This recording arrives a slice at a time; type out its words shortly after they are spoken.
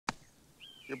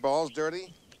Your balls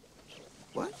dirty?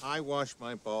 What? I wash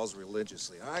my balls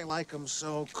religiously. I like them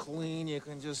so clean you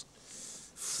can just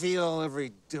feel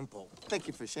every dimple. Thank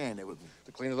you for sharing that with me.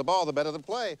 The cleaner the ball, the better the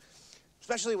play.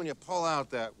 Especially when you pull out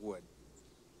that wood.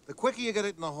 The quicker you get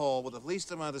it in the hole with the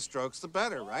least amount of strokes, the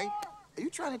better, right? Are you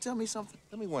trying to tell me something?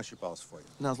 Let me wash your balls for you.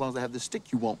 Now, as long as I have this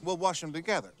stick, you won't. We'll wash them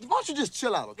together. Why don't you just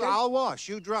chill out, okay? I'll wash,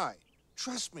 you dry.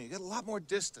 Trust me, you get a lot more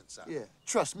distance out. Yeah,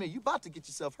 trust me, you about to get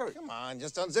yourself hurt. Come on,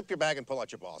 just unzip your bag and pull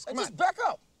out your balls. Come on. Just back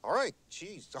up. All right,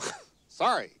 jeez.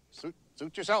 Sorry. Suit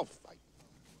yourself.